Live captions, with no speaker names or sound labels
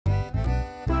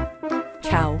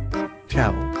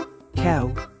cow,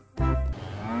 cow,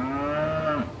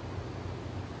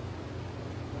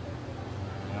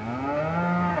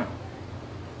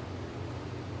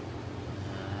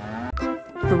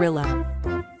 gorilla,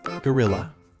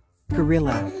 gorilla,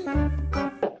 gorilla,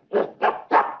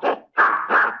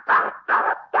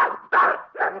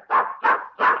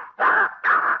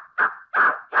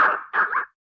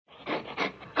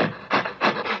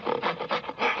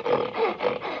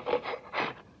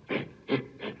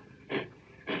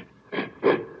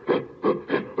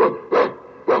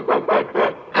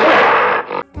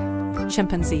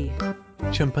 chimpanzee,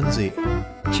 chimpanzee,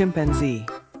 chimpanzee,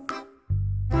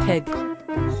 pig,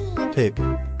 pig,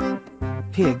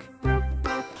 pig,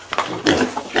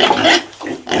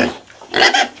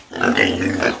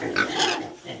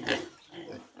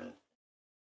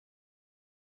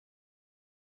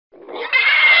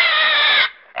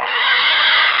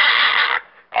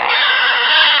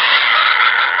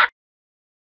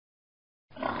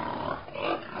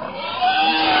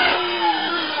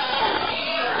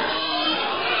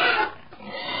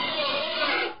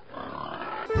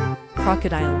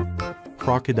 crocodile,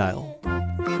 crocodile,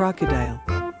 crocodile,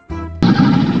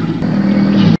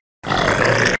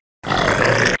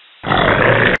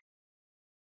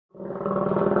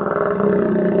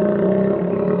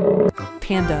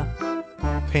 panda,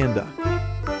 panda,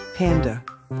 panda,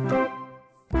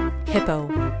 hippo,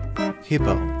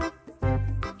 hippo,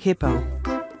 hippo,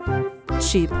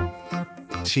 sheep,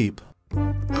 sheep,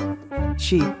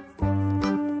 sheep,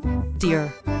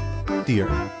 deer, deer,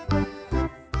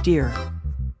 deer,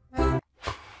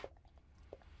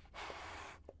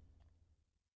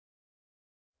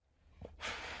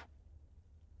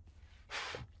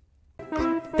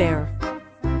 bear,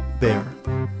 bear,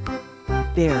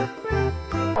 bear,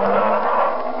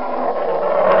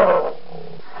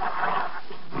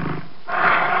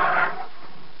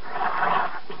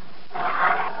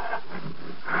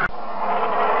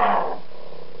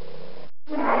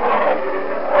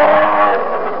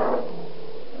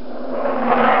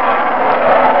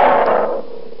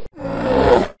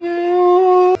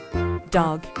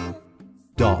 dog,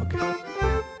 dog,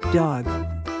 dog,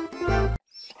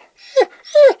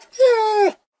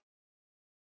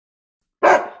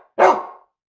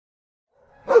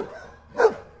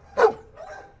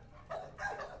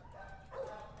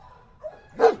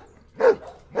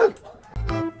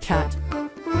 cat,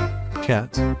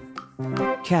 cat,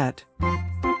 cat,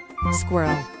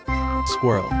 squirrel,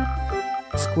 squirrel,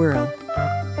 squirrel,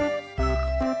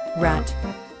 rat,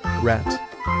 rat,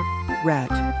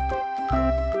 rat,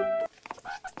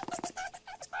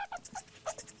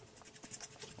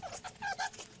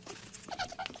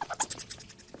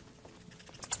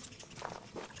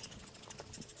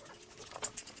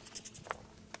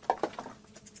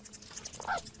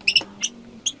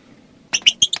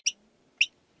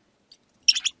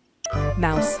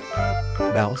 mouse,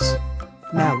 mouse,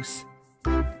 mouse,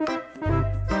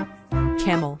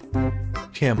 camel,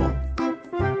 camel,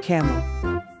 camel,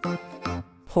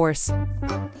 horse,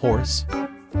 horse,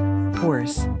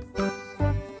 horse,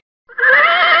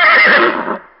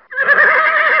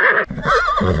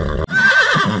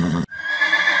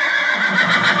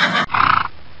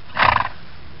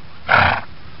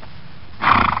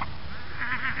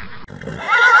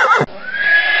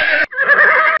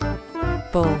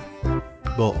 bull,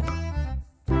 bull,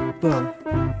 bull,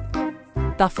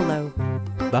 buffalo,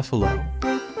 buffalo,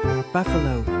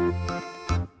 buffalo,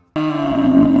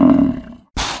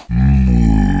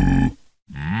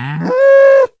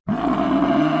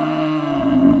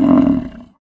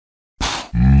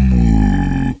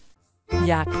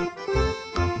 yak,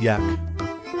 yak,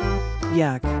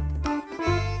 yak,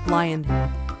 lion,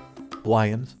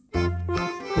 lion,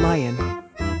 lion,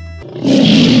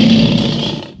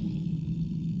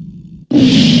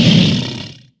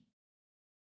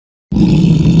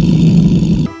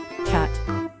 cat,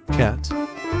 cat,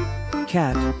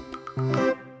 cat,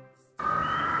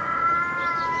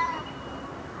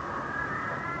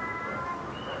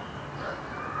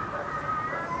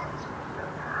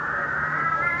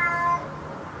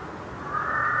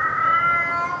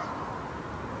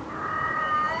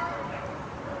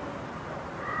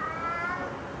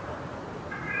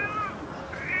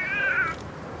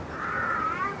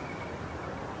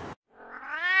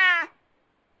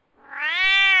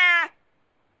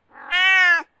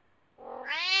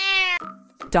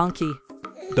 donkey,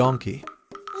 donkey,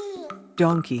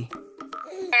 donkey,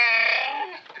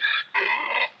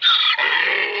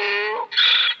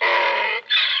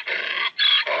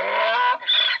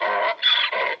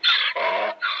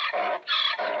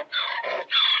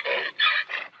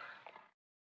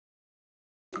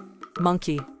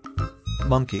 monkey,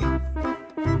 Monkey.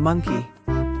 Monkey.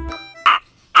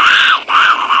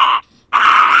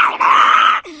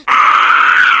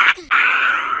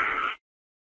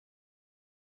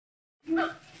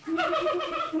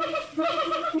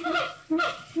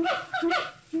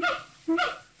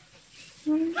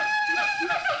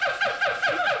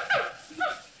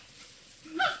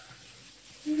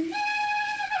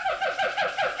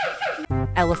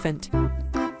 Elephant.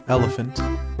 Elephant.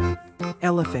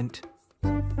 Elephant.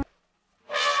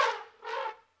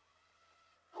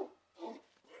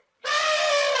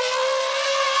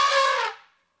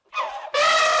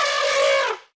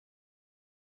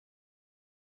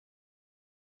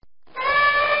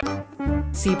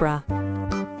 Zebra.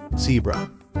 Zebra.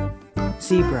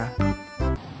 Zebra.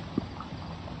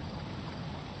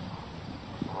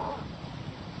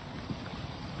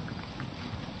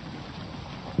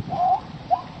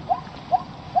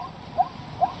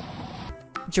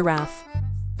 Giraffe.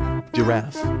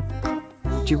 Giraffe.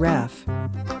 Giraffe.